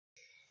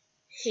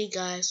Hey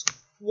guys,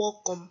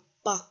 welcome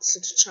back to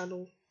the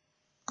channel.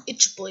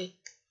 It's your boy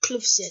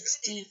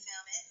CliffCXD,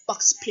 back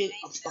to play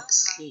a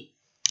Baxley.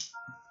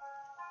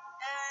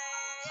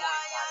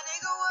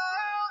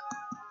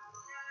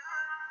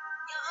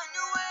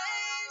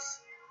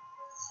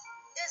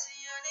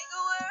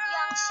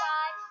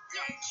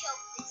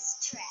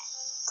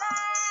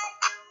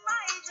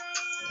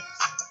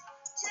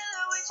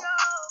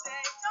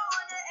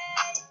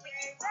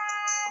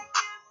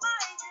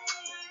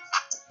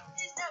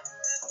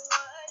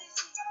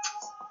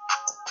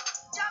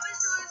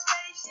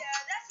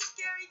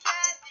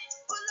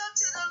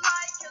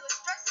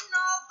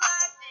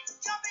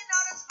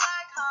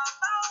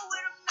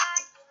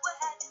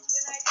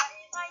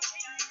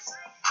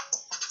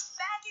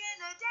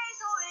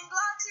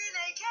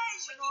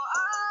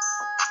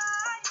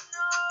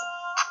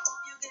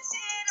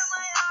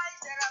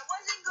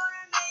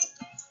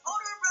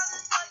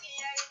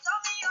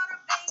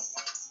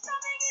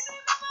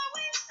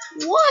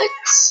 What?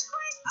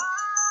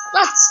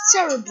 That's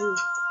terrible.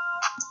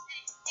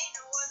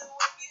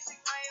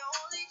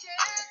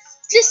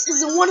 This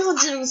is a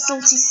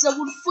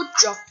 177-foot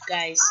drop,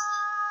 guys.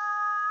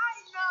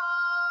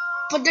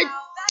 But then,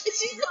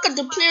 if you look at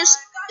the players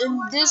in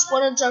this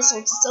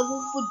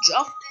 177-foot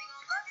drop,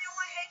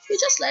 you're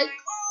just like,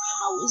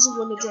 how is it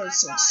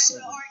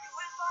 177?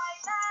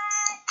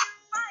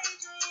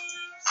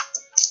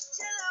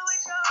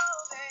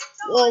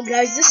 Well,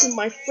 guys, this is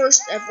my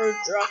first ever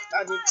draft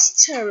and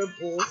it's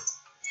terrible.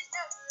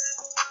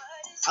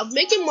 I'm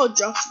making more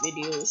draft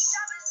videos.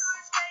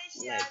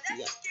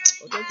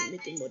 I'm going to be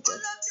making more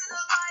draft.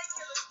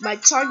 My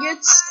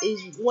target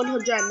is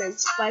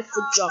 195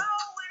 foot drop.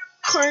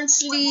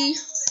 Currently,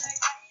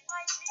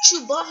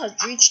 Chuba has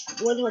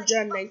reached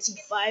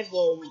 195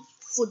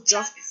 foot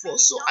drop before,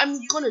 so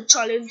I'm gonna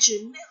challenge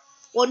him.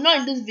 Well, not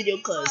in this video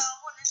because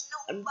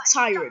I'm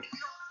tired.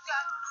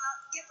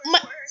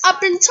 I've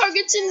been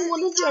targeting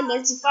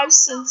 195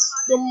 since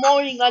the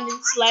morning and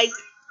it's like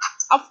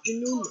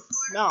afternoon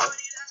now.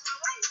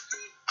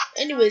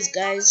 Anyways,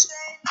 guys,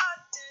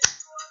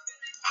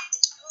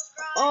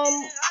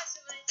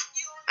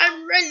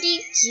 I'm ready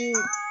to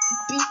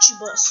beat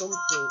Chuba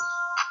something.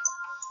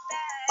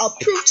 I'll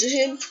prove to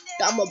him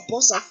that I'm a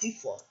boss at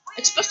FIFA,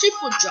 especially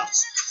for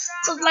drafts.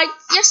 Cause like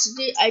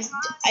yesterday, I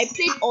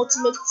played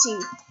Ultimate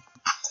Team,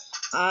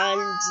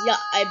 and yeah,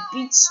 I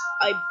beat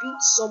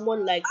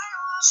someone like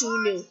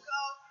 2-0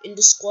 in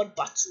the squad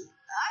battle.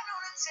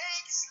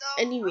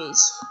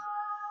 Anyways,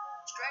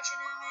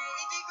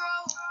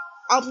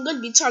 I'm gonna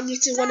be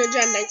targeting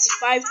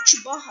 195.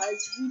 Chuba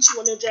has reached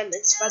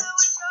 195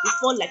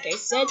 before, like I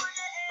said,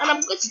 and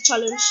I'm going to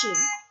challenge him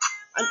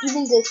and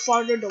even go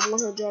farther than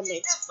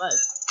 195.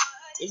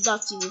 If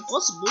that's even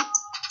possible.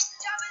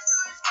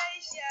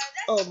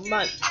 Oh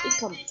man, it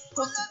can be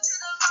possible.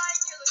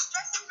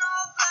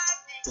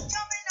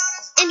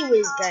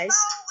 Anyways, guys,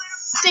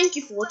 thank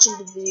you for watching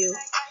the video.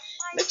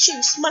 Make sure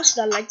you smash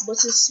that like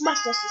button,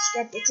 smash that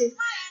subscribe button,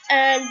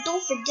 and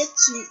don't forget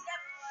to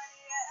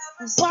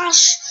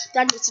bash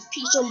that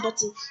notification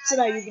button so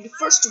that you'll be the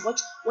first to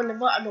watch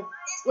whenever I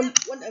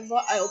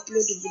upload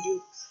the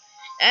video.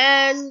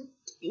 And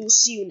we'll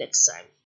see you next time.